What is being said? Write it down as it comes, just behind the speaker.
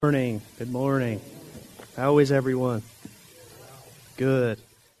Morning. Good morning. How is everyone? Good.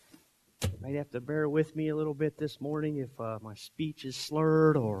 Might have to bear with me a little bit this morning if my speech is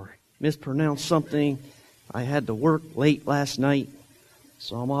slurred or mispronounced something. I had to work late last night,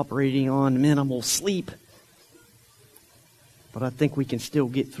 so I'm operating on minimal sleep. But I think we can still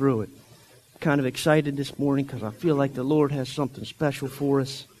get through it. Kind of excited this morning because I feel like the Lord has something special for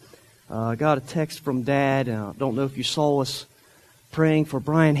us. I got a text from Dad, and I don't know if you saw us praying for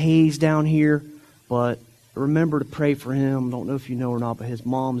Brian Hayes down here, but remember to pray for him. Don't know if you know or not, but his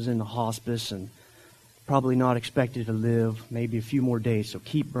mom's in the hospice and probably not expected to live maybe a few more days. So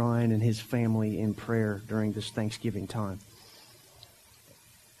keep Brian and his family in prayer during this Thanksgiving time.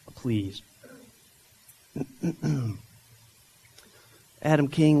 Please. Adam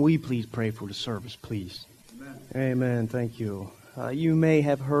King, will you please pray for the service, please? Amen. Amen. Thank you. You may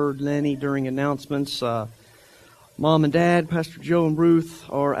have heard Lenny during announcements. Mom and Dad, Pastor Joe and Ruth,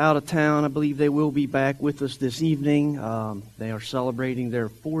 are out of town. I believe they will be back with us this evening. They are celebrating their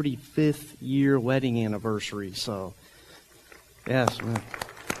 45th year wedding anniversary. So, yes, man.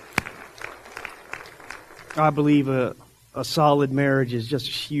 I believe a solid marriage is just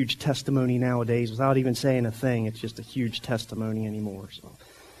a huge testimony nowadays. Without even saying a thing, it's just a huge testimony anymore. So,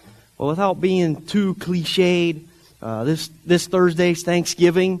 well, without being too cliched, this Thursday's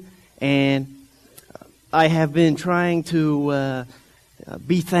Thanksgiving, and I have been trying to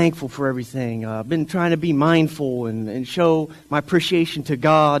be thankful for everything. I've been trying to be mindful and show my appreciation to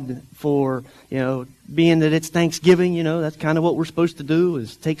God for, being that it's Thanksgiving. That's kind of what we're supposed to do,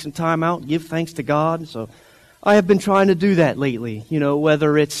 is take some time out and give thanks to God. So I have been trying to do that lately,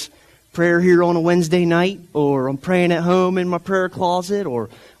 whether it's prayer here on a Wednesday night or I'm praying at home in my prayer closet or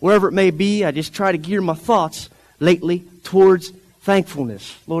wherever it may be. I just try to gear my thoughts lately towards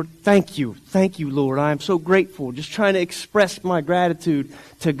thankfulness. Lord, thank you. Thank you, Lord. I am so grateful. Just trying to express my gratitude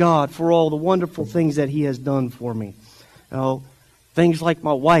to God for all the wonderful things that He has done for me. Things like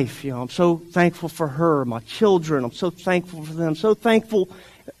my wife. I'm so thankful for her. My children, I'm so thankful for them. So thankful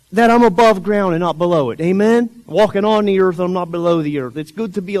that I'm above ground and not below it. Amen? Walking on the earth, I'm not below the earth. It's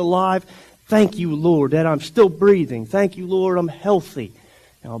good to be alive. Thank you, Lord, that I'm still breathing. Thank you, Lord, I'm healthy.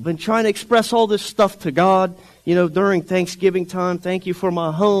 I've been trying to express all this stuff to God, during Thanksgiving time. Thank you for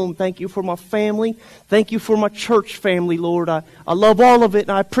my home. Thank you for my family. Thank you for my church family, Lord. I love all of it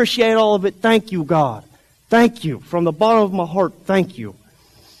and I appreciate all of it. Thank you, God. Thank you. From the bottom of my heart, thank you.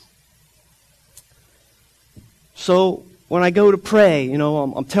 So when I go to pray,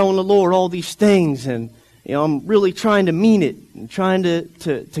 I'm telling the Lord all these things, and I'm really trying to mean it and trying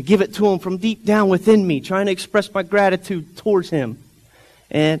to give it to Him from deep down within me, trying to express my gratitude towards Him.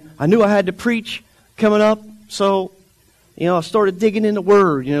 And I knew I had to preach coming up, so, I started digging in the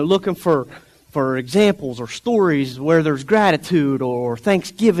Word, looking for examples or stories where there's gratitude or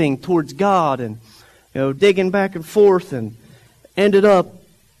thanksgiving towards God, and, digging back and forth, and ended up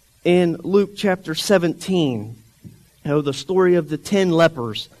in Luke chapter 17, the story of the 10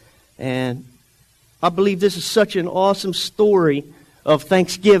 lepers. And I believe this is such an awesome story of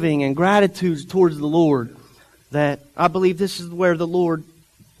thanksgiving and gratitude towards the Lord that I believe this is where the Lord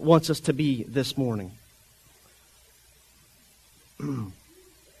wants us to be this morning.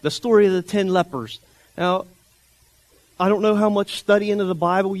 The story of the 10 lepers. Now, I don't know how much studying of the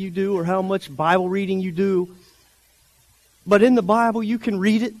Bible you do or how much Bible reading you do, but in the Bible you can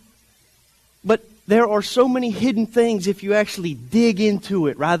read it, but there are so many hidden things if you actually dig into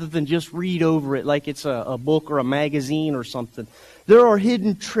it rather than just read over it like it's a book or a magazine or something. There are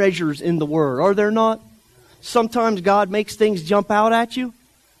hidden treasures in the Word, are there not? Sometimes God makes things jump out at you.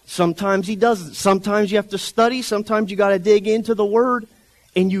 Sometimes He doesn't. Sometimes you have to study. Sometimes you got to dig into the Word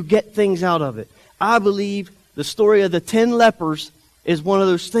and you get things out of it. I believe the story of the 10 lepers is one of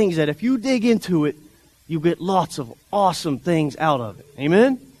those things that if you dig into it, you get lots of awesome things out of it.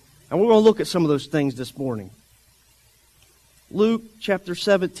 Amen? And we're going to look at some of those things this morning. Luke chapter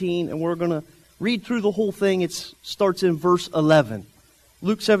 17, and we're going to read through the whole thing. It starts in verse 11.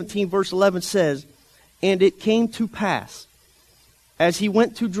 Luke 17 verse 11 says, "And it came to pass, as He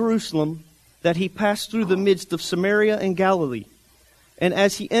went to Jerusalem, that He passed through the midst of Samaria and Galilee. And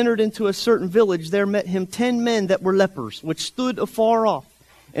as He entered into a certain village, there met Him 10 men that were lepers, which stood afar off,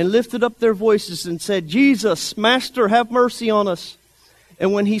 and lifted up their voices, and said, Jesus, Master, have mercy on us.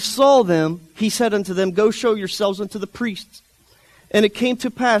 And when He saw them, He said unto them, Go show yourselves unto the priests. And it came to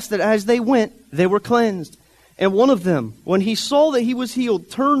pass that as they went, they were cleansed. And one of them, when he saw that he was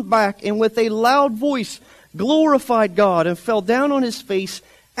healed, turned back, and with a loud voice glorified God, and fell down on his face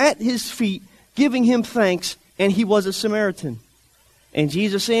at His feet, giving Him thanks, and he was a Samaritan. And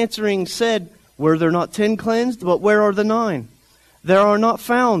Jesus answering said, Were there not 10 cleansed? But where are the 9? there are not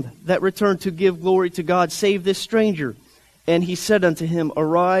found that return to give glory to God, save this stranger. And he said unto him,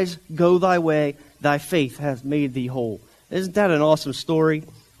 Arise, go thy way, thy faith hath made thee whole. Isn't that an awesome story?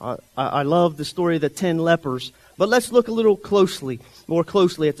 I love the story of the 10 lepers. But let's look a little more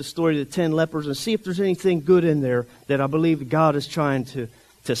closely at the story of the 10 lepers and see if there's anything good in there that I believe God is trying to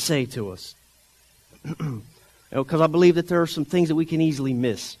say to us. Because I believe that there are some things that we can easily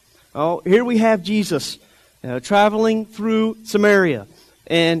miss. Oh, here we have Jesus traveling through Samaria.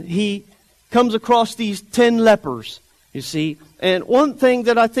 And he comes across these 10 lepers, you see. And one thing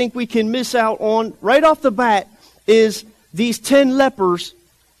that I think we can miss out on right off the bat is these 10 lepers,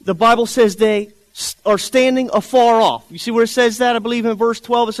 the Bible says they are standing afar off. You see where it says that? I believe in verse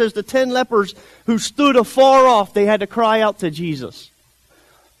 12 it says the 10 lepers who stood afar off, they had to cry out to Jesus.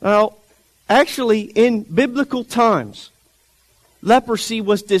 Now, actually, in biblical times, leprosy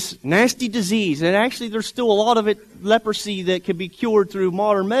was this nasty disease. And actually, there's still a lot of leprosy that can be cured through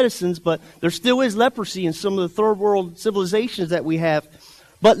modern medicines, but there still is leprosy in some of the third world civilizations that we have.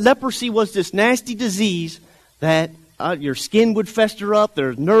 But leprosy was this nasty disease that your skin would fester up,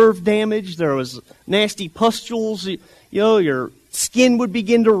 there's nerve damage, there was nasty pustules, your skin would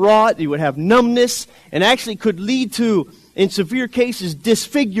begin to rot, you would have numbness, and actually could lead to, in severe cases,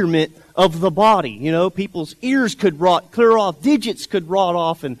 disfigurement of the body. People's ears could rot, clear off, digits could rot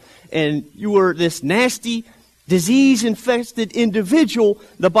off, and you were this nasty, disease-infested individual.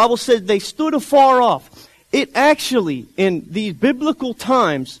 The Bible said they stood afar off. It actually, in these biblical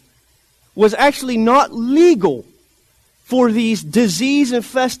times, was actually not legal for these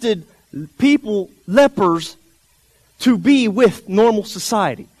disease-infested people, lepers, to be with normal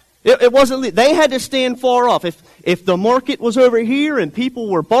society. It wasn't. They had to stand far off. If the market was over here and people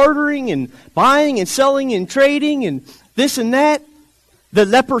were bartering and buying and selling and trading and this and that, the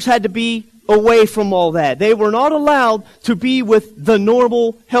lepers had to be away from all that. They were not allowed to be with the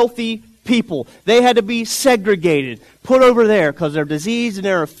normal, healthy people. They had to be segregated, put over there because they're diseased and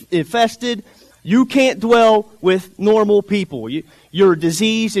they're infested. You can't dwell with normal people. You're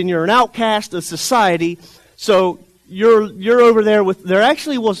diseased and you're an outcast of society. So you're over there with. There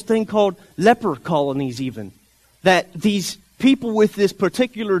actually was a thing called leper colonies, even, that these people with this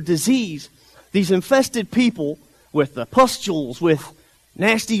particular disease, these infested people with the pustules, with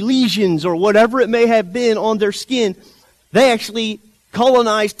nasty lesions or whatever it may have been on their skin, they actually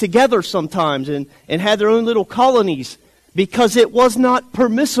colonized together sometimes and had their own little colonies because it was not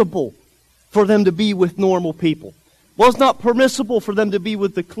permissible for them to be with normal people. It was not permissible for them to be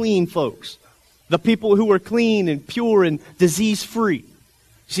with the clean folks, the people who were clean and pure and disease-free.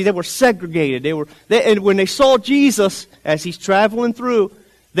 See, they were segregated. And when they saw Jesus as he's traveling through,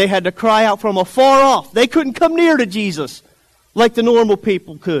 they had to cry out from afar off. They couldn't come near to Jesus like the normal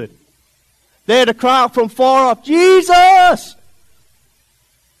people could. They had to cry out from far off, Jesus!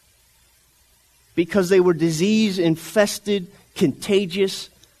 Because they were disease-infested, contagious,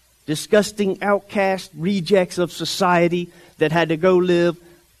 disgusting outcast rejects of society that had to go live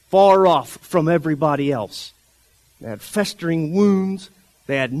far off from everybody else. They had festering wounds.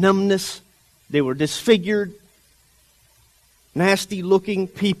 They had numbness. They were disfigured, nasty-looking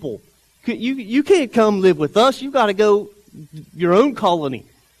people. You can't come live with us. You've got to go your own colony.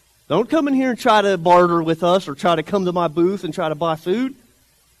 Don't come in here and try to barter with us or try to come to my booth and try to buy food.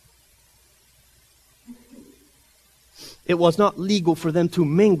 It was not legal for them to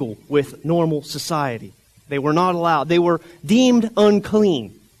mingle with normal society. They were not allowed. They were deemed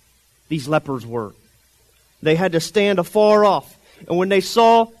unclean. These lepers were. They had to stand afar off. And when they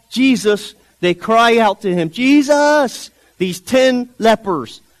saw Jesus, they cry out to him, Jesus! These 10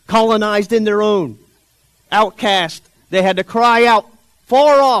 lepers, colonized in their own, outcast, they had to cry out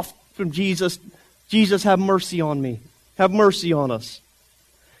far off from Jesus, Jesus, have mercy on me. Have mercy on us.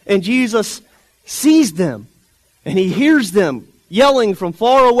 And Jesus sees them. And he hears them yelling from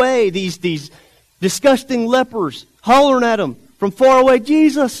far away, these disgusting lepers, hollering at him from far away,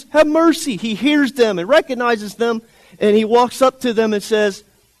 Jesus, have mercy. He hears them and recognizes them, and he walks up to them and says,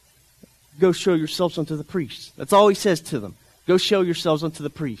 go show yourselves unto the priest. That's all he says to them. Go show yourselves unto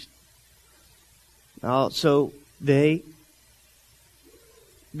the priest. So they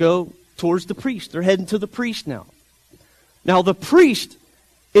go towards the priest. They're heading to the priest now. Now the priest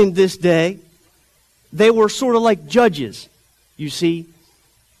in this day, they were sort of like judges, you see.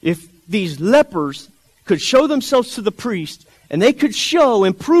 If these lepers could show themselves to the priest, and they could show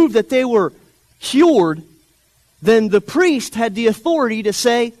and prove that they were cured, then the priest had the authority to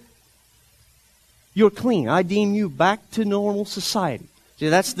say, you're clean. I deem you back to normal society. See,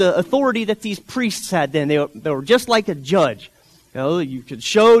 that's the authority that these priests had then. They were just like a judge. You could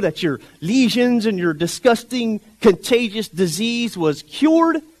show that your lesions and your disgusting, contagious disease was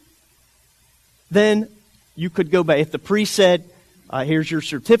cured, then you could go back. If the priest said, here's your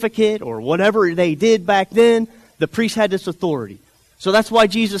certificate, or whatever they did back then, the priest had this authority. So that's why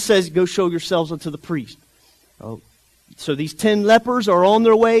Jesus says, go show yourselves unto the priest. So these 10 lepers are on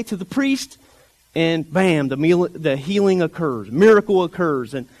their way to the priest, and bam, the healing occurs, miracle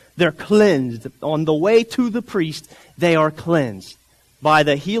occurs, and they're cleansed. On the way to the priest, they are cleansed. By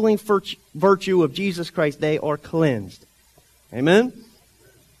the healing virtue of Jesus Christ, they are cleansed. Amen?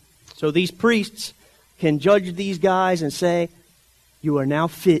 So these priests can judge these guys and say, you are now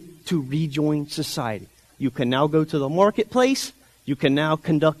fit to rejoin society. You can now go to the marketplace. You can now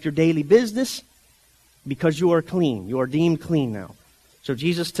conduct your daily business because you are clean. You are deemed clean now. So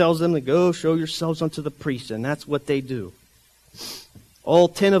Jesus tells them to go show yourselves unto the priest, and that's what they do. All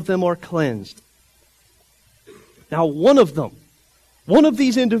 10 of them are cleansed. Now one of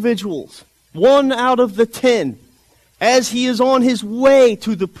these individuals, one out of the 10, as he is on his way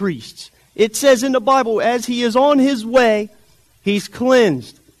to the priests, it says in the Bible, as he is on his way, he's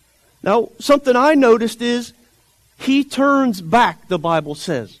cleansed. Now, something I noticed is he turns back, the Bible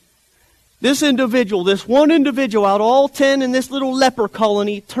says. This individual, this one individual out of all 10 in this little leper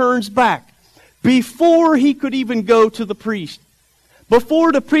colony, turns back before he could even go to the priest.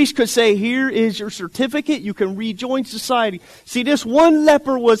 Before the priest could say, here is your certificate, you can rejoin society. See, this one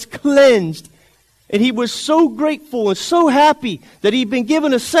leper was cleansed. And he was so grateful and so happy that he'd been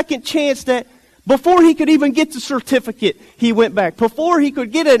given a second chance, that before he could even get the certificate, he went back. Before he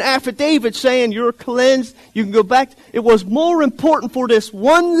could get an affidavit saying, you're cleansed, you can go back. It was more important for this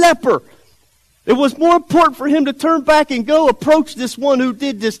one leper. It was more important for him to turn back and go approach this one who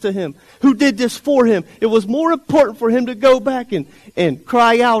did this to him, who did this for him. It was more important for him to go back and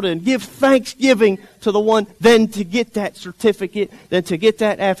cry out and give thanksgiving to the one than to get that certificate, than to get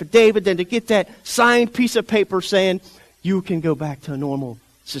that affidavit, than to get that signed piece of paper saying you can go back to a normal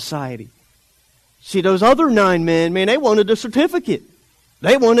society. See, those other 9 men, man, they wanted a certificate.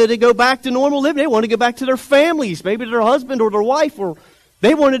 They wanted to go back to normal living. They wanted to go back to their families, maybe to their husband or their wife, or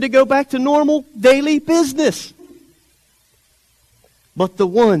they wanted to go back to normal daily business. But the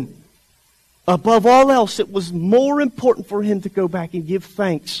one, above all else, it was more important for him to go back and give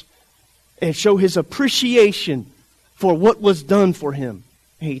thanks and show his appreciation for what was done for him.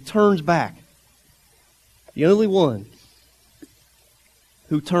 And he turns back. The only one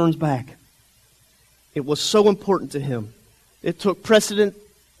who turns back. It was so important to him. It took precedent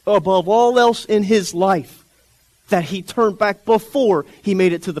above all else in his life that he turned back before he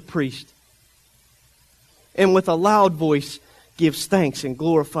made it to the priest. And with a loud voice gives thanks and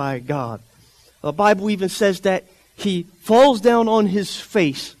glorifies God. The Bible even says that he falls down on his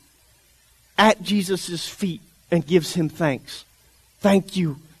face at Jesus' feet and gives him thanks. Thank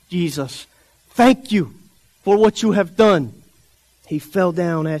you, Jesus. Thank you for what you have done. He fell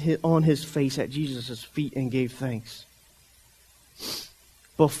down on his face at Jesus' feet and gave thanks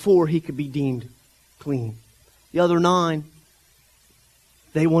before he could be deemed clean. The other 9,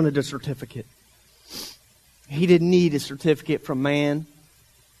 they wanted a certificate. He didn't need a certificate from man.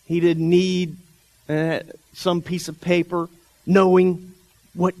 He didn't need some piece of paper knowing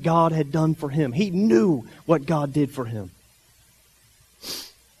what God had done for him. He knew what God did for him.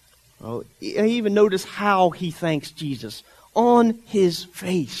 Oh, I even notice how he thanks Jesus. On his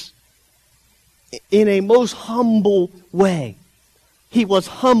face. In a most humble way. He was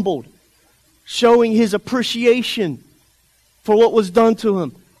humbled. Showing his appreciation for what was done to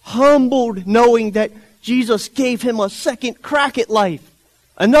him. Humbled, knowing that Jesus gave him a second crack at life.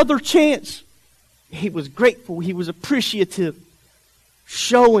 Another chance. He was grateful. He was appreciative.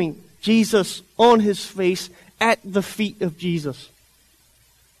 Showing Jesus on his face at the feet of Jesus.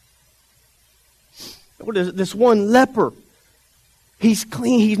 This one leper. He's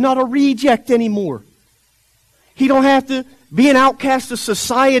clean. He's not a reject anymore. He don't have to be an outcast of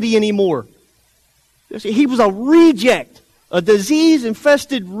society anymore. He was a reject, a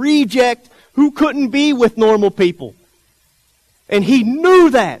disease-infested reject who couldn't be with normal people. And he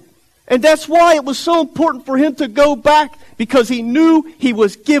knew that. And that's why it was so important for him to go back, because he knew he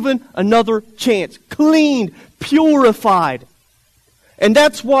was given another chance. Cleaned, purified. And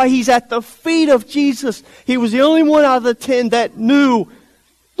that's why he's at the feet of Jesus. He was the only one out of the 10 that knew,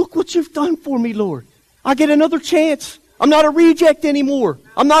 look what you've done for me, Lord. I get another chance. I'm not a reject anymore.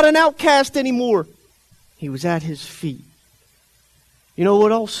 I'm not an outcast anymore. He was at his feet. You know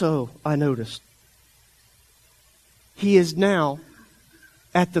what also I noticed? He is now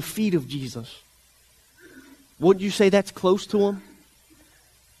at the feet of Jesus. Wouldn't you say that's close to him?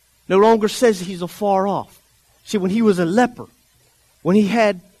 No longer says he's afar off. See, when he was a leper, when he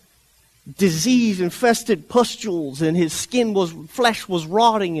had disease-infested pustules and his flesh was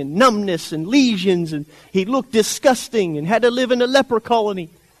rotting and numbness and lesions and he looked disgusting and had to live in a leper colony.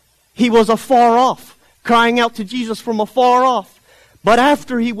 He was afar off, crying out to Jesus from afar off. But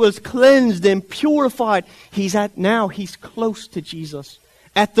after he was cleansed and purified, he's close to Jesus,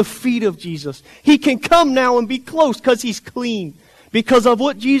 at the feet of Jesus. He can come now and be close because he's clean. Because of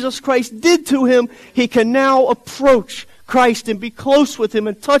what Jesus Christ did to him, he can now approach Christ and be close with him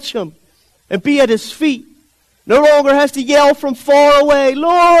and touch him and be at his feet. No longer has to yell from far away,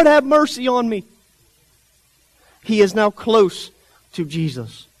 Lord, have mercy on me. He is now close to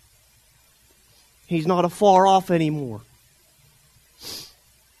Jesus. He's not afar off anymore.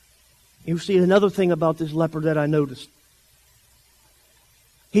 You see, another thing about this leper that I noticed.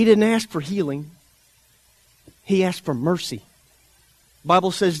 He didn't ask for healing. He asked for mercy. The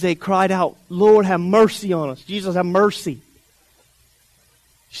Bible says they cried out, Lord, have mercy on us. Jesus, have mercy. You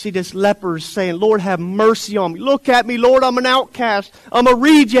see, this leper is saying, Lord, have mercy on me. Look at me, Lord, I'm an outcast. I'm a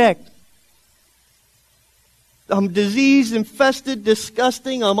reject. I'm disease infested,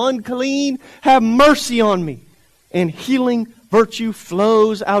 disgusting. I'm unclean. Have mercy on me. And healing virtue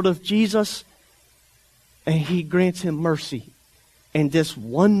flows out of Jesus, and he grants him mercy. And this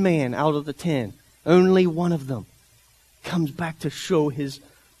one man out of the 10, only one of them, comes back to show his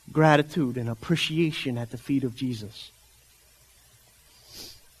gratitude and appreciation at the feet of Jesus.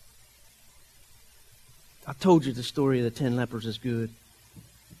 I told you the story of the 10 lepers is good.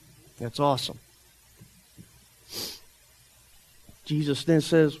 That's awesome. Jesus then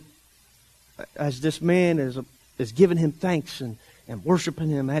says, as this man is giving him thanks and worshiping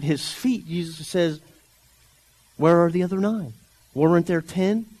him at his feet, Jesus says, where are the other 9? Weren't there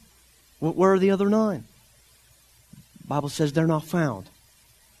 10? Where are the other 9? The Bible says they're not found.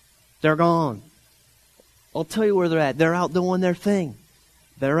 They're gone. I'll tell you where they're at. They're out doing their thing.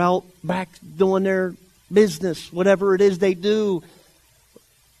 They're out back doing their business, whatever it is they do.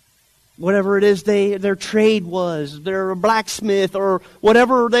 Whatever it is their trade was. They're a blacksmith or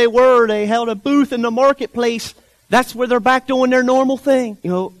whatever they were. They held a booth in the marketplace. That's where they're back doing their normal thing.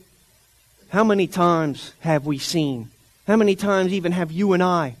 You know, how many times have we seen? How many times even have you and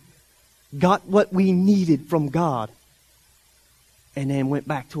I got what we needed from God and then went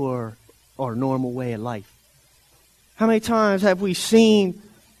back to our normal way of life? How many times have we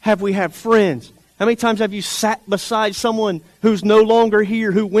had friends? How many times have you sat beside someone who's no longer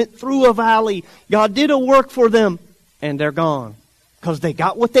here, who went through a valley? God did a work for them, and they're gone. Because they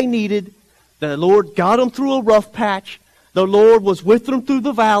got what they needed. The Lord got them through a rough patch. The Lord was with them through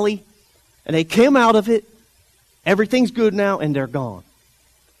the valley, and they came out of it. Everything's good now, and they're gone.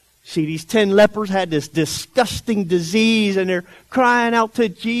 See, these 10 lepers had this disgusting disease, and they're crying out to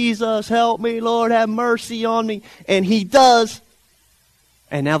Jesus, help me, Lord, have mercy on me. And He does,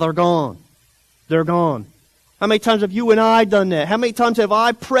 and now they're gone. They're gone. How many times have you and I done that? How many times have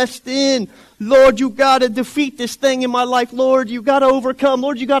I pressed in? Lord, you got to defeat this thing in my life. Lord, you got to overcome.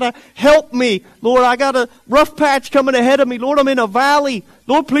 Lord, you got to help me. Lord, I got a rough patch coming ahead of me. Lord, I'm in a valley.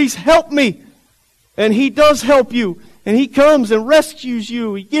 Lord, please help me. And He does help you. And He comes and rescues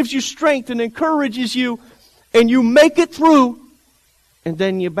you. He gives you strength and encourages you. And you make it through. And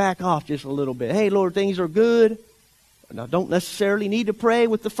then you back off just a little bit. Hey, Lord, things are good. Now, don't necessarily need to pray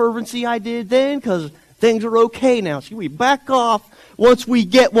with the fervency I did then, because things are okay now. See, we back off once we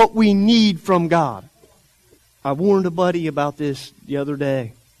get what we need from God. I warned a buddy about this the other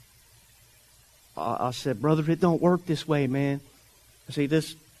day. I said, brother, it don't work this way, man. See,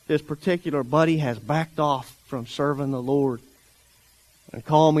 this particular buddy has backed off from serving the Lord. And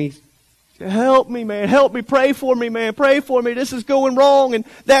called me, help me, man, help me, pray for me, man, pray for me. This is going wrong and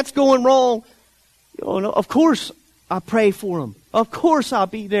that's going wrong. You know, of course, I pray for him. Of course I'll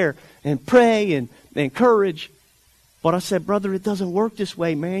be there and pray and encourage. But I said, brother, it doesn't work this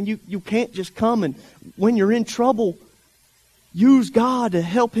way, man. You can't just come and when you're in trouble, use God to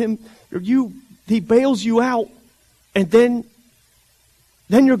help him. He bails you out and then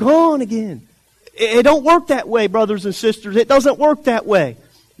you're gone again. It don't work that way, brothers and sisters. It doesn't work that way.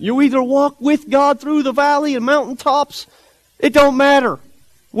 You either walk with God through the valley and mountaintops. It don't matter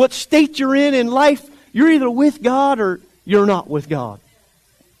what state you're in life. You're either with God or you're not with God.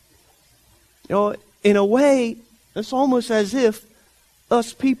 You know, in a way, it's almost as if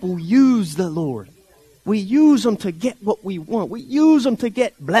us people use the Lord. We use Him to get what we want. We use Him to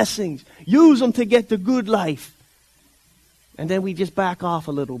get blessings. Use Him to get the good life. And then we just back off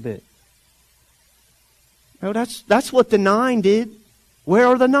a little bit. You know, that's what the 9 did. Where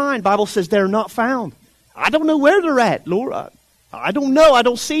are the 9? Bible says they're not found. I don't know where they're at, Lord. I don't know. I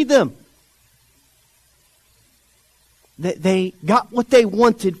don't see them. They got what they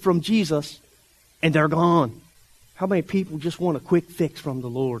wanted from Jesus, and they're gone. How many people just want a quick fix from the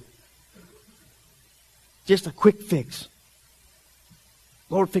Lord? Just a quick fix.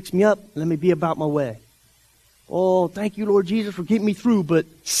 Lord, fix me up. Let me be about my way. Oh, thank you, Lord Jesus, for getting me through, but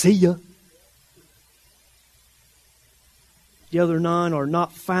see ya. The other 9 are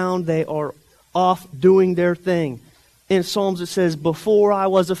not found. They are off doing their thing. In Psalms it says, before I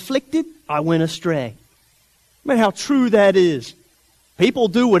was afflicted, I went astray. Man, how true that is. People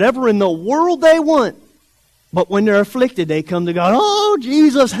do whatever in the world they want. But when they're afflicted, they come to God. Oh,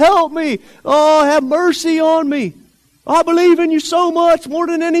 Jesus, help me. Oh, have mercy on me. I believe in you so much, more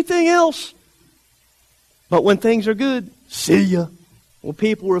than anything else. But when things are good, see ya. When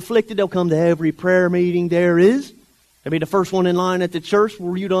people are afflicted, they'll come to every prayer meeting there is. They'll be the first one in line at the church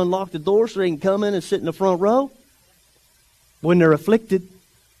where you'd unlock the door so they can come in and sit in the front row. When they're afflicted,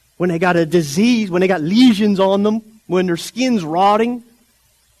 when they got a disease, when they got lesions on them, when their skin's rotting.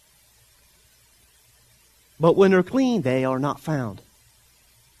 But when they're clean, they are not found.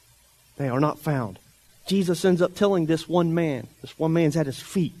 They are not found. Jesus ends up telling this one man's at his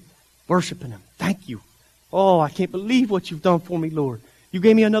feet, worshiping him. Thank you. Oh, I can't believe what you've done for me, Lord. You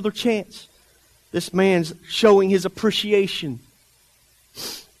gave me another chance. This man's showing his appreciation.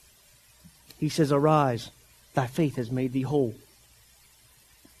 He says, arise, thy faith has made thee whole.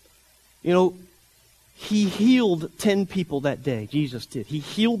 You know, he healed 10 people that day. Jesus did. He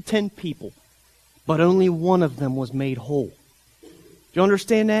healed 10 people, but only one of them was made whole. Do you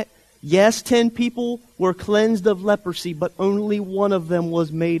understand that? Yes, 10 people were cleansed of leprosy, but only one of them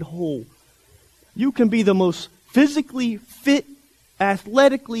was made whole. You can be the most physically fit,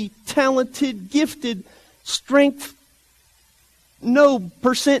 athletically talented, gifted, strength, no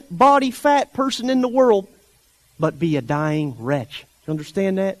percent body fat person in the world, but be a dying wretch. You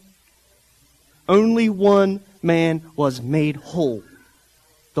understand that? Only one man was made whole.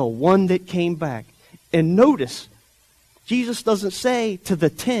 The one that came back. And notice, Jesus doesn't say to the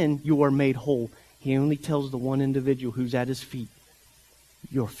 10, you are made whole. He only tells the one individual who's at his feet,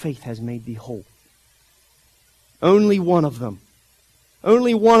 your faith has made thee whole. Only one of them.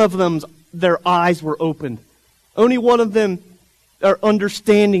 Only one of them, their eyes were opened. Only one of them, their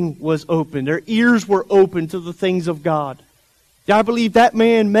understanding was open. Their ears were open to the things of God. I believe that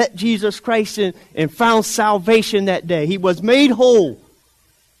man met Jesus Christ and found salvation that day. He was made whole.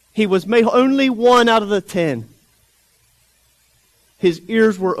 He was made only one out of the 10. His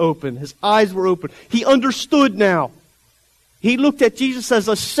ears were open. His eyes were open. He understood now. He looked at Jesus as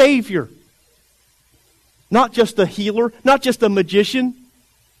a Savior. Not just a healer. Not just a magician.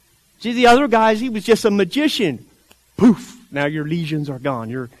 See, the other guys, he was just a magician. Poof! Now your lesions are gone.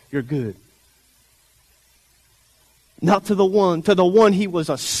 You're good. Not to the one. To the one, he was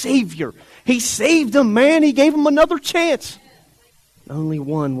a Savior. He saved him, man. He gave him another chance. Only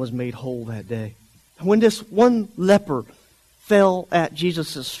one was made whole that day. When this one leper fell at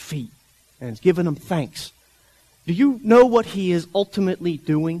Jesus' feet and is giving him thanks, do you know what he is ultimately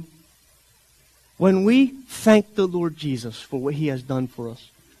doing? When we thank the Lord Jesus for what he has done for us.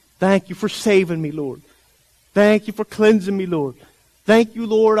 Thank you for saving me, Lord. Thank you for cleansing me, Lord. Thank you,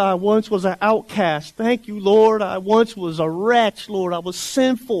 Lord, I once was an outcast. Thank you, Lord, I once was a wretch, Lord. I was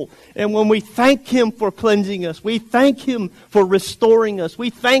sinful. And when we thank him for cleansing us, we thank him for restoring us. We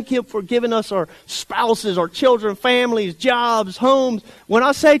thank him for giving us our spouses, our children, families, jobs, homes. When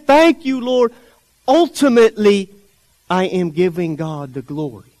I say thank you, Lord, ultimately, I am giving God the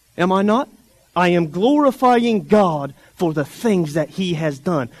glory. Am I not? I am glorifying God for the things that he has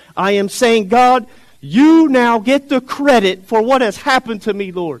done. I am saying, God, you now get the credit for what has happened to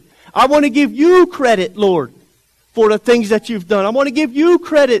me, Lord. I want to give you credit, Lord, for the things that you've done. I want to give you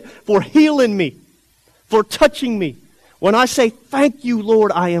credit for healing me, for touching me. When I say thank you,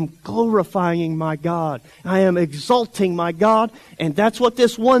 Lord, I am glorifying my God. I am exalting my God. And that's what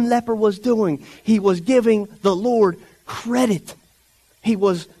this one leper was doing. He was giving the Lord credit. He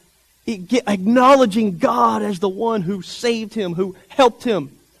was acknowledging God as the one who saved him, who helped him,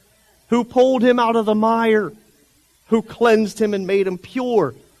 who pulled him out of the mire, who cleansed him and made him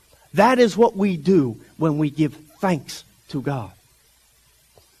pure. That is what we do when we give thanks to God.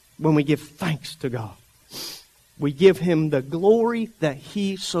 When we give thanks to God. We give him the glory that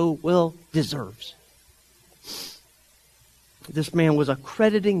he so well deserves. This man was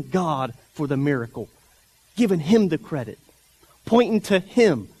accrediting God for the miracle, giving him the credit, pointing to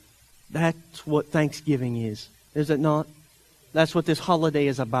him. That's what Thanksgiving is it not? That's what this holiday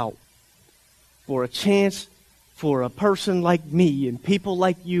is about. For a chance for a person like me and people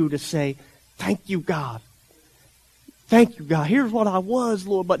like you to say, thank you, God. Thank you, God. Here's what I was,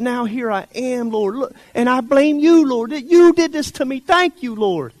 Lord, but now here I am, Lord. Look, and I blame you, Lord, that you did this to me. Thank you,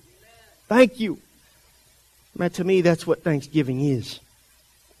 Lord. Thank you. Man, to me, that's what thanksgiving is.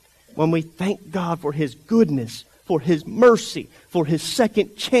 When we thank God for His goodness, for His mercy, for His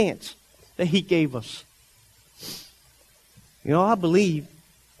second chance that He gave us. You know, I believe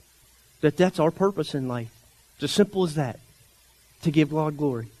that that's our purpose in life. It's as simple as that. To give God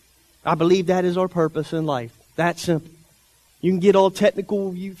glory. I believe that is our purpose in life. That simple. You can get all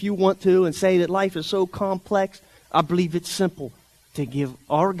technical if you want to and say that life is so complex. I believe it's simple. To give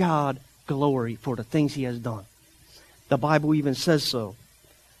our God glory for the things He has done. The Bible even says so.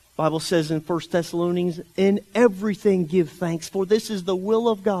 The Bible says in 1 Thessalonians, in everything give thanks, for this is the will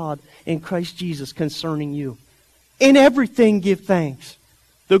of God in Christ Jesus concerning you. In everything give thanks.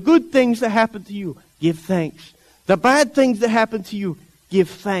 The good things that happen to you, give thanks. The bad things that happen to you, give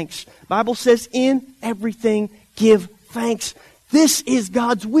thanks. The Bible says in everything give thanks. This is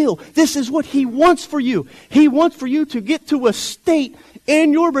God's will. This is what He wants for you. He wants for you to get to a state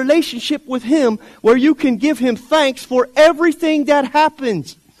in your relationship with Him where you can give Him thanks for everything that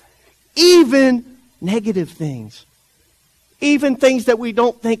happens. Even negative things. Even things that we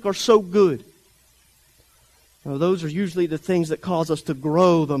don't think are so good. Now, those are usually the things that cause us to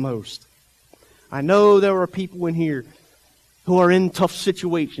grow the most. I know there are people in here who are in tough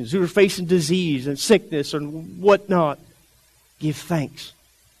situations, who are facing disease and sickness and whatnot. Give thanks.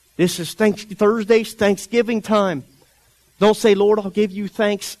 This is Thursday's Thanksgiving time. Don't say, Lord, I'll give you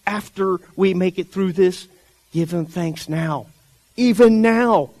thanks after we make it through this. Give Him thanks now. Even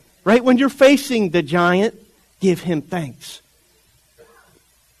now. Right when you're facing the giant, give Him thanks.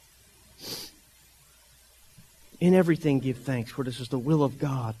 In everything give thanks, for this is the will of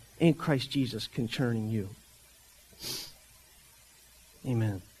God in Christ Jesus concerning you.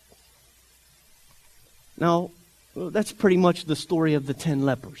 Amen. Now, that's pretty much the story of the 10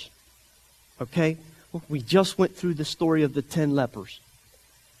 lepers. Okay? We just went through the story of the 10 lepers.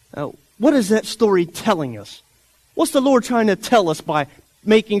 Now, what is that story telling us? What's the Lord trying to tell us by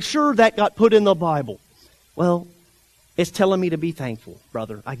making sure that got put in the Bible? Well, it's telling me to be thankful,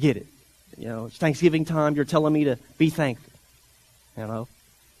 brother. I get it. You know, it's Thanksgiving time. You're telling me to be thankful. You know?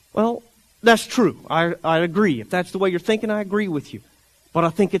 Well, that's true. I agree. If that's the way you're thinking, I agree with you. But I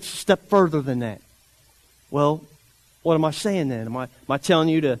think it's a step further than that. Well, what am I saying then? Am I telling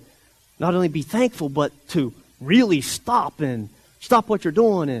you to not only be thankful, but to really stop what you're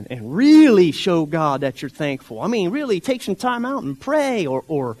doing and really show God that you're thankful? I mean, really take some time out and pray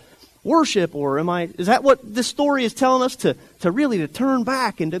or worship, or is that what this story is telling us, to really to turn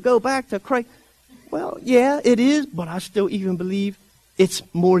back and to go back to Christ? Well, yeah, it is, but I still even believe it's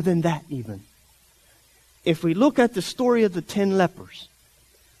more than that even. If we look at the story of the 10 lepers,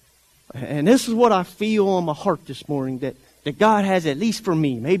 and this is what I feel on my heart this morning, that God has, at least for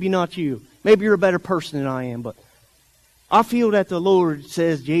me, maybe not you, maybe you're a better person than I am, but I feel that the Lord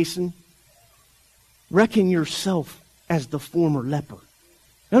says, Jason, reckon yourself as the former leper.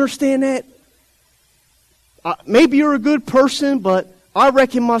 Understand that? Maybe you're a good person, but I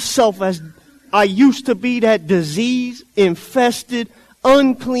reckon myself as I used to be that disease-infested,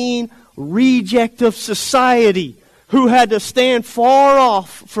 unclean reject of society who had to stand far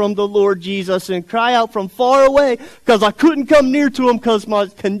off from the Lord Jesus and cry out from far away because I couldn't come near to Him because my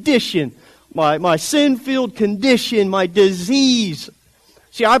condition, my sin-filled condition, my disease.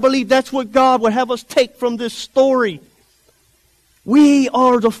 See, I believe that's what God would have us take from this story. We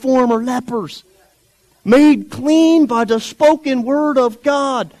are the former lepers, made clean by the spoken word of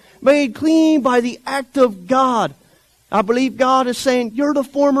God, made clean by the act of God. I believe God is saying, you're the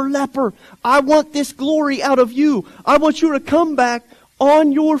former leper. I want this glory out of you. I want you to come back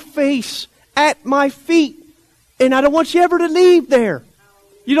on your face at my feet. And I don't want you ever to leave there.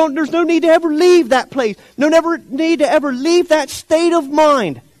 There's no need to ever leave that place. Never need to ever leave that state of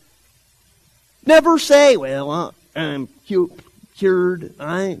mind. Never say, well, I'm cured.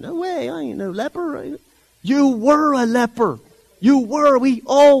 No way, I ain't no leper. You were a leper. We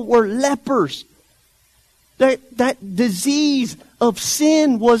all were lepers. That disease of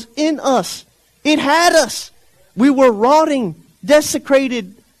sin was in us. It had us. We were rotting,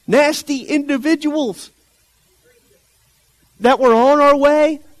 desecrated, nasty individuals that were on our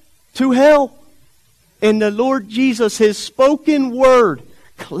way to hell. And the Lord Jesus, His spoken word,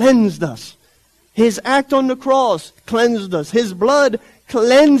 cleansed us. His act on the cross cleansed us. His blood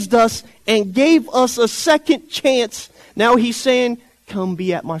cleansed us and gave us a second chance. Now He's saying, come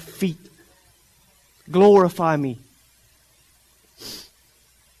be at my feet. Glorify me.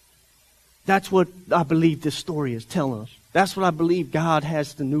 That's what I believe this story is telling us. That's what I believe God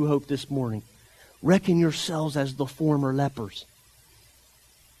has the New Hope this morning. Reckon yourselves as the former lepers.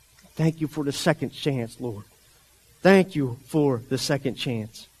 Thank you for the second chance, Lord. Thank you for the second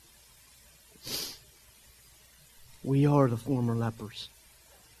chance. We are the former lepers.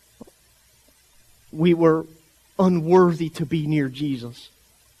 We were unworthy to be near Jesus.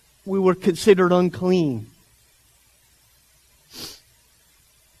 We were considered unclean.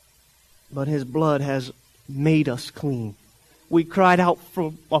 But His blood has made us clean. We cried out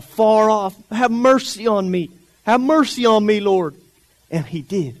from afar off, have mercy on me. Have mercy on me, Lord. And He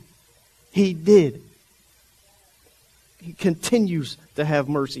did. He did. He continues to have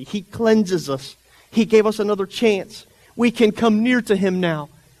mercy. He cleanses us. He gave us another chance. We can come near to Him now.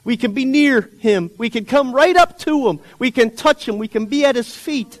 We can be near Him. We can come right up to Him. We can touch Him. We can be at His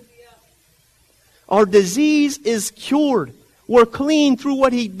feet. Our disease is cured. We're clean through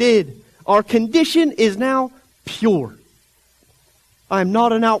what He did. Our condition is now pure. I'm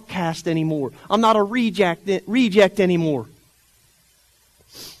not an outcast anymore. I'm not a reject anymore.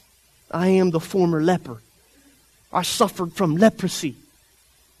 I am the former leper. I suffered from leprosy.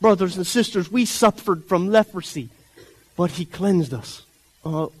 Brothers and sisters, we suffered from leprosy. But He cleansed us.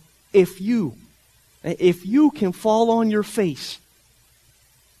 If you can fall on your face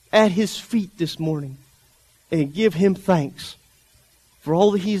at His feet this morning and give Him thanks for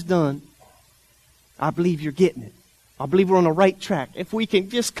all that He's done, I believe you're getting it. I believe we're on the right track. If we can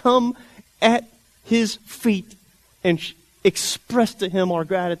just come at His feet and express to Him our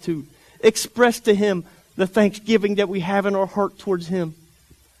gratitude, express to Him the thanksgiving that we have in our heart towards Him,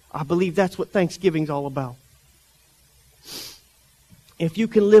 I believe that's what Thanksgiving's all about. If you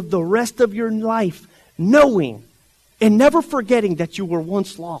can live the rest of your life knowing and never forgetting that you were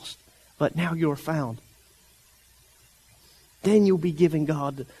once lost, but now you are found, then you'll be giving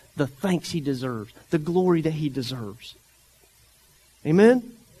God the thanks He deserves, the glory that He deserves.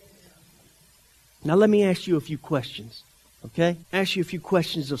 Amen? Now let me ask you a few questions, okay? Ask you a few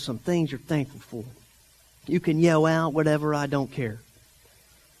questions of some things you're thankful for. You can yell out whatever, I don't care.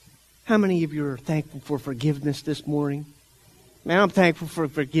 How many of you are thankful for forgiveness this morning? Man, I'm thankful for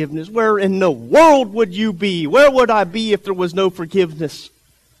forgiveness. Where in the world would you be? Where would I be if there was no forgiveness?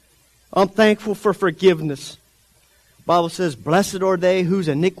 I'm thankful for forgiveness. The Bible says, blessed are they whose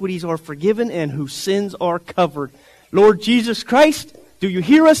iniquities are forgiven and whose sins are covered. Lord Jesus Christ, do you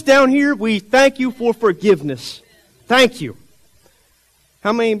hear us down here? We thank you for forgiveness. Thank you.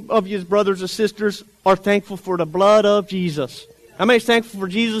 How many of you brothers and sisters are thankful for the blood of Jesus? How many are thankful for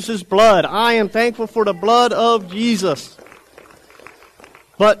Jesus' blood? I am thankful for the blood of Jesus.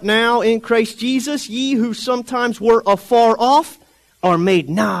 But now in Christ Jesus, ye who sometimes were afar off are made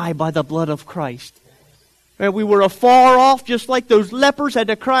nigh by the blood of Christ. And we were afar off, just like those lepers had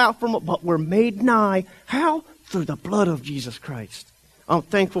to cry out from it, but we're made nigh. How? Through the blood of Jesus Christ. I'm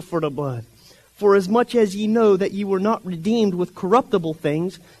thankful for the blood. For as much as ye know that ye were not redeemed with corruptible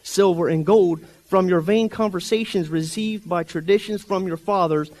things, silver and gold, from your vain conversations received by traditions from your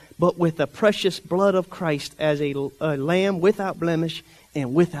fathers, but with the precious blood of Christ as a lamb without blemish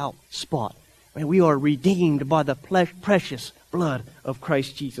and without spot. And we are redeemed by the precious blood of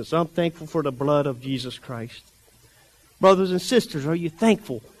Christ Jesus. I'm thankful for the blood of Jesus Christ. Brothers and sisters, are you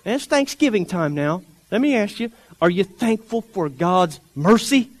thankful? And it's Thanksgiving time now. Let me ask you, are you thankful for God's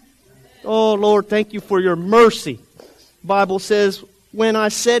mercy? Oh, Lord, thank you for your mercy. The Bible says, when I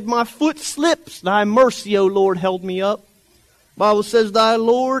said my foot slips, thy mercy, O Lord, held me up. The Bible says, thy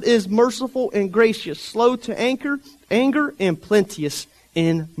Lord is merciful and gracious, slow to anger, and plenteous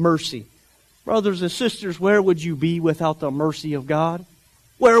in mercy. Brothers and sisters, where would you be without the mercy of God?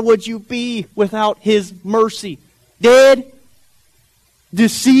 Where would you be without His mercy? Dead?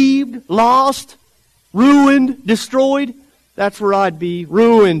 Deceived? Lost? Ruined? Destroyed? That's where I'd be,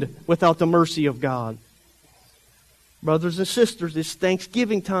 ruined without the mercy of God. Brothers and sisters, this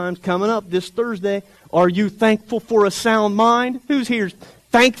Thanksgiving time's coming up this Thursday. Are you thankful for a sound mind? Who's here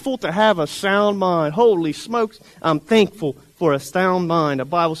thankful to have a sound mind? Holy smokes, I'm thankful for a sound mind. The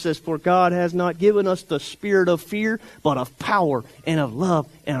Bible says, for God has not given us the spirit of fear, but of power and of love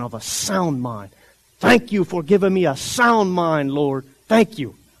and of a sound mind. Thank you for giving me a sound mind, Lord. Thank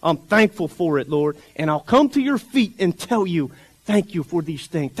you. I'm thankful for it, Lord. And I'll come to your feet and tell you, thank you for these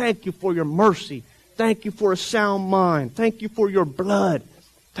things. Thank you for your mercy. Thank you for a sound mind. Thank you for your blood.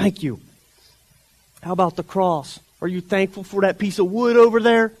 Thank you. How about the cross? Are you thankful for that piece of wood over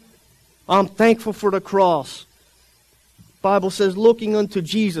there? I'm thankful for the cross. The Bible says, looking unto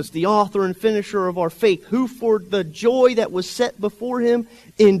Jesus, the author and finisher of our faith, who for the joy that was set before Him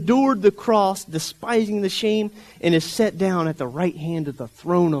endured the cross, despising the shame, and is set down at the right hand of the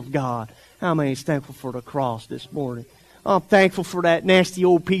throne of God. How many is thankful for the cross this morning? I'm thankful for that nasty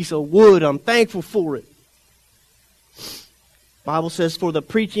old piece of wood. I'm thankful for it. The Bible says, for the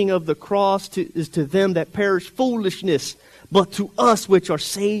preaching of the cross is to them that perish foolishness, but to us which are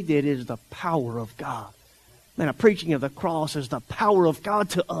saved it is the power of God. Man, the preaching of the cross is the power of God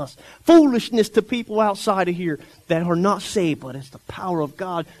to us. Foolishness to people outside of here that are not saved, but it's the power of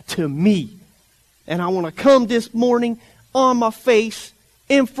God to me. And I want to come this morning on my face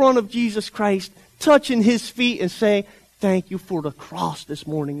in front of Jesus Christ, touching His feet and saying, thank you for the cross this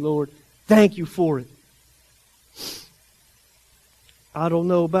morning, Lord. Thank you for it. I don't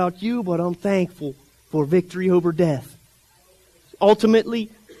know about you, but I'm thankful for victory over death. Ultimately,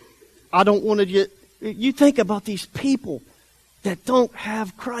 I don't want to just... You think about these people that don't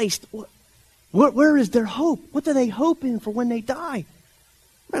have Christ. Where is their hope? What do they hope in for when they die?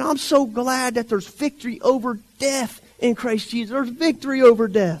 Man, I'm so glad that there's victory over death in Christ Jesus. There's victory over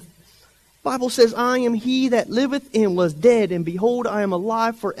death. The Bible says, I am He that liveth and was dead, and behold, I am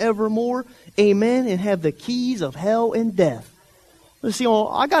alive forevermore. Amen. And have the keys of hell and death. Let's see,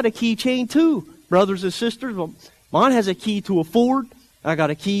 I got a keychain too, brothers and sisters. Mine has a key to a Ford. I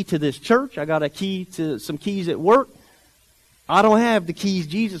got a key to this church. I got a key to some keys at work. I don't have the keys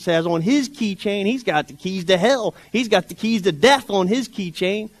Jesus has on His keychain. He's got the keys to hell. He's got the keys to death on His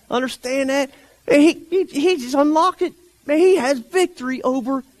keychain. Understand that? He just unlocked it. Man, He has victory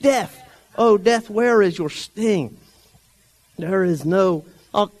over death. Oh, death, where is your sting? There is no...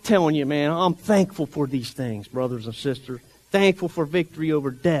 I'm telling you, man, I'm thankful for these things, brothers and sisters. Thankful for victory over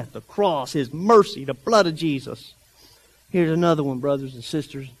death, the cross, His mercy, the blood of Jesus. Here's another one, brothers and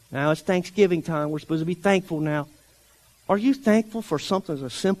sisters. Now it's Thanksgiving time. We're supposed to be thankful now. Are you thankful for something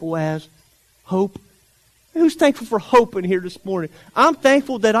as simple as hope? Who's thankful for hope in here this morning? I'm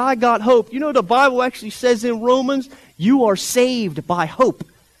thankful that I got hope. You know, the Bible actually says in Romans, you are saved by hope.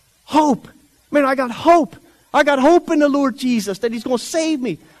 Hope. Man, I got hope. I got hope in the Lord Jesus that He's going to save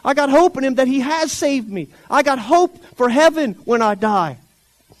me. I got hope in Him that He has saved me. I got hope for heaven when I die.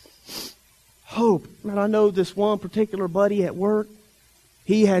 Hope. Man, I know this one particular buddy at work.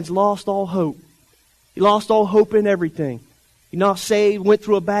 He has lost all hope. He lost all hope in everything. He's not saved, went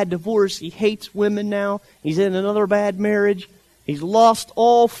through a bad divorce. He hates women now. He's in another bad marriage. He's lost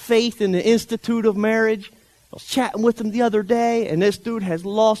all faith in the institute of marriage. I was chatting with him the other day, and this dude has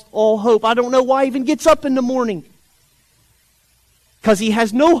lost all hope. I don't know why he even gets up in the morning. Because he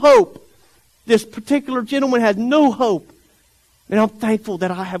has no hope. This particular gentleman has no hope. And I'm thankful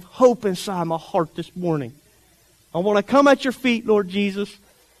that I have hope inside my heart this morning. I want to come at your feet, Lord Jesus,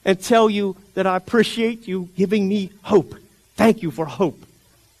 and tell you that I appreciate you giving me hope. Thank you for hope.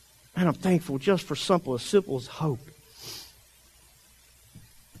 And I'm thankful just for simple as hope.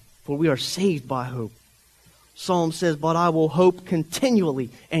 For we are saved by hope. Psalm says, but I will hope continually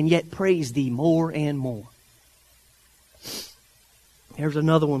and yet praise Thee more and more. Here's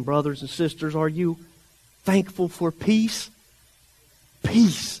another one, brothers and sisters. Are you thankful for peace?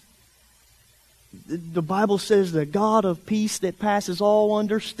 Peace. The Bible says the God of peace that passes all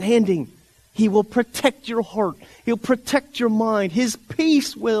understanding. He will protect your heart. He'll protect your mind. His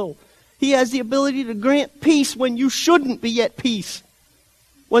peace will. He has the ability to grant peace when you shouldn't be at peace.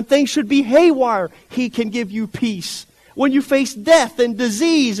 When things should be haywire, He can give you peace. When you face death and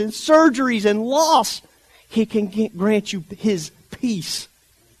disease and surgeries and loss, He can grant you His peace.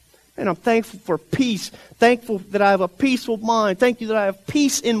 And I'm thankful for peace. Thankful that I have a peaceful mind. Thank you that I have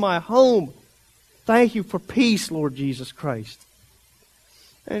peace in my home. Thank you for peace, Lord Jesus Christ.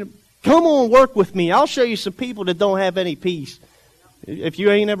 And come on, work with me. I'll show you some people that don't have any peace. If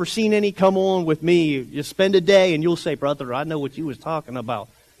you ain't ever seen any, come on with me. You spend a day and you'll say, brother, I know what you was talking about.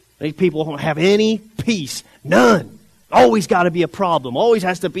 These people don't have any peace. None. Always got to be a problem. Always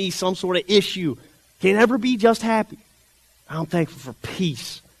has to be some sort of issue. Can't ever be just happy. I'm thankful for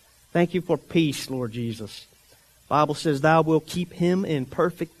peace. Thank you for peace, Lord Jesus. The Bible says, Thou wilt keep him in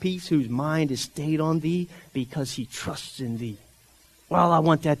perfect peace whose mind is stayed on Thee because he trusts in Thee. Well, I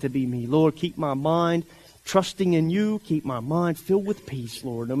want that to be me. Lord, keep my mind trusting in You. Keep my mind filled with peace,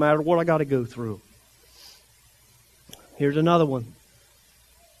 Lord, no matter what I got to go through. Here's another one.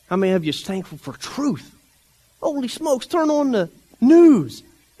 How many of you is thankful for truth? Holy smokes, turn on the news.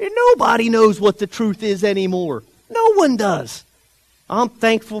 And nobody knows what the truth is anymore. No one does. I'm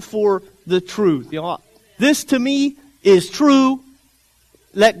thankful for the truth. You know, this to me is true.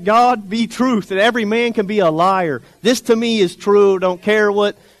 Let God be truth, and every man can be a liar. This to me is true. Don't care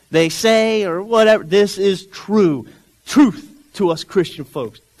what they say or whatever. This is true. Truth to us Christian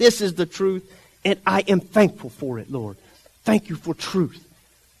folks. This is the truth, and I am thankful for it, Lord. Thank You for truth.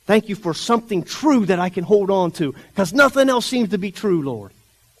 Thank You for something true that I can hold on to, because nothing else seems to be true, Lord.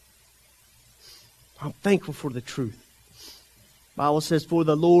 I'm thankful for the truth. The Bible says, for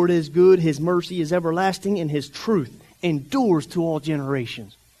the Lord is good, His mercy is everlasting, and His truth endures to all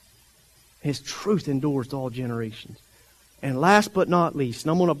generations. His truth endures to all generations. And last but not least,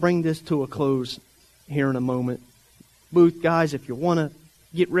 and I'm going to bring this to a close here in a moment. Booth guys, if you want to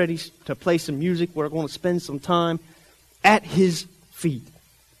get ready to play some music, we're going to spend some time at His feet.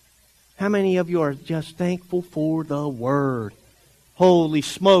 How many of you are just thankful for the Word? Holy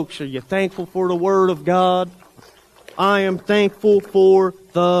smokes, are you thankful for the Word of God? I am thankful for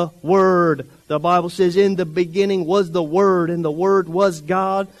the Word. The Bible says, in the beginning was the Word, and the Word was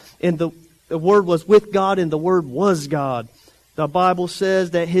God, and the Word was with God, and the Word was God. The Bible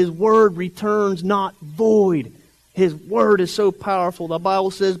says that His Word returns not void. His Word is so powerful. The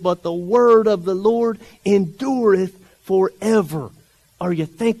Bible says, but the Word of the Lord endureth forever. Are you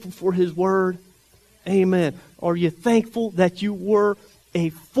thankful for His Word? Amen. Are you thankful that you were a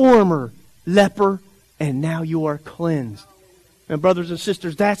former leper and now you are cleansed? And brothers and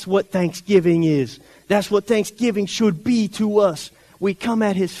sisters, that's what thanksgiving is. That's what thanksgiving should be to us. We come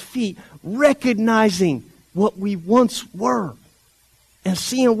at His feet recognizing what we once were and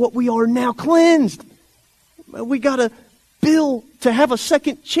seeing what we are now cleansed. We got a bill to have a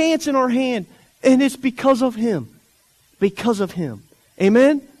second chance in our hand, and it's because of Him. Because of Him.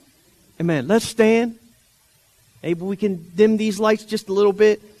 Amen? Amen. Let's stand. Maybe we can dim these lights just a little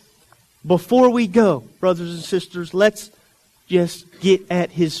bit. Before we go, brothers and sisters, let's just get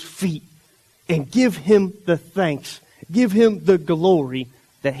at His feet and give Him the thanks. Give Him the glory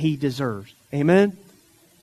that He deserves. Amen?